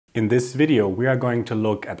In this video, we are going to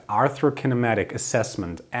look at arthrokinematic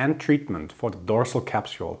assessment and treatment for the dorsal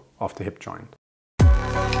capsule of the hip joint.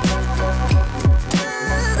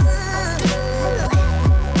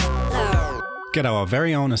 Get our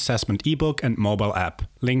very own assessment ebook and mobile app.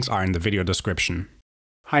 Links are in the video description.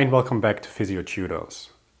 Hi and welcome back to Physiotutors.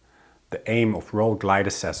 The aim of roll glide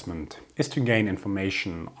assessment is to gain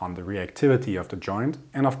information on the reactivity of the joint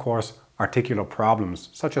and, of course, articular problems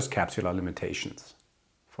such as capsular limitations.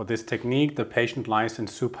 For this technique, the patient lies in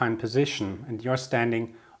supine position and you're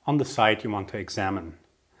standing on the side you want to examine.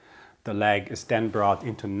 The leg is then brought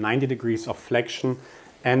into 90 degrees of flexion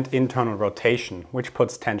and internal rotation, which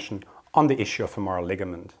puts tension on the ischiofemoral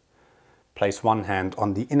ligament. Place one hand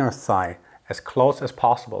on the inner thigh as close as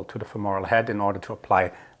possible to the femoral head in order to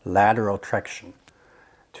apply lateral traction.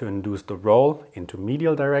 To induce the roll into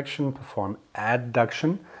medial direction, perform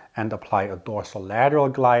adduction and apply a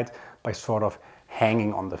dorsolateral glide by sort of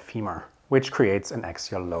hanging on the femur, which creates an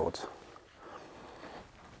axial load.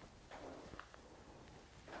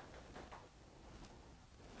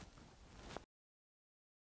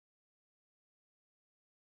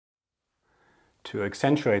 To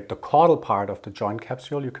accentuate the caudal part of the joint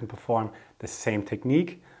capsule, you can perform the same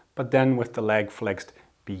technique, but then with the leg flexed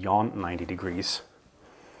beyond 90 degrees.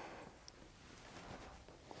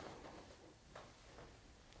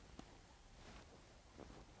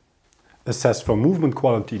 Assess for movement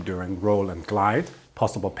quality during roll and glide,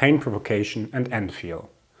 possible pain provocation and end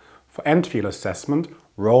feel. For end feel assessment,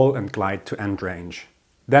 roll and glide to end range.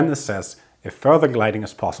 Then assess if further gliding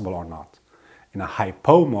is possible or not. In a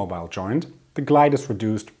hypomobile joint, the glide is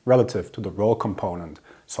reduced relative to the roll component,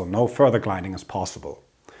 so no further gliding is possible.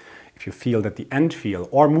 If you feel that the end feel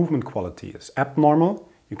or movement quality is abnormal,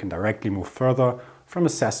 you can directly move further from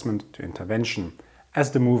assessment to intervention,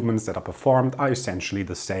 as the movements that are performed are essentially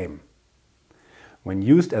the same. When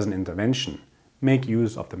used as an intervention, make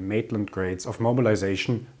use of the Maitland grades of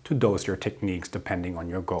mobilization to dose your techniques depending on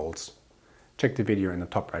your goals. Check the video in the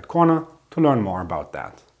top right corner to learn more about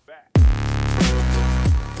that.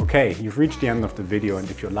 Okay, you've reached the end of the video, and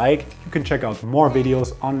if you like, you can check out more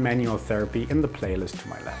videos on manual therapy in the playlist to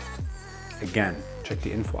my left. Again, check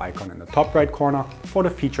the info icon in the top right corner for the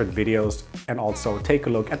featured videos, and also take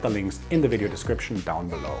a look at the links in the video description down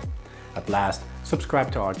below. At last,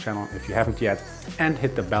 subscribe to our channel if you haven't yet and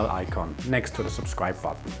hit the bell icon next to the subscribe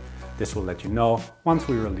button. This will let you know once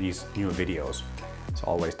we release new videos. As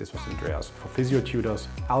always, this was Andreas for Physiotutors.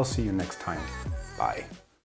 I'll see you next time. Bye.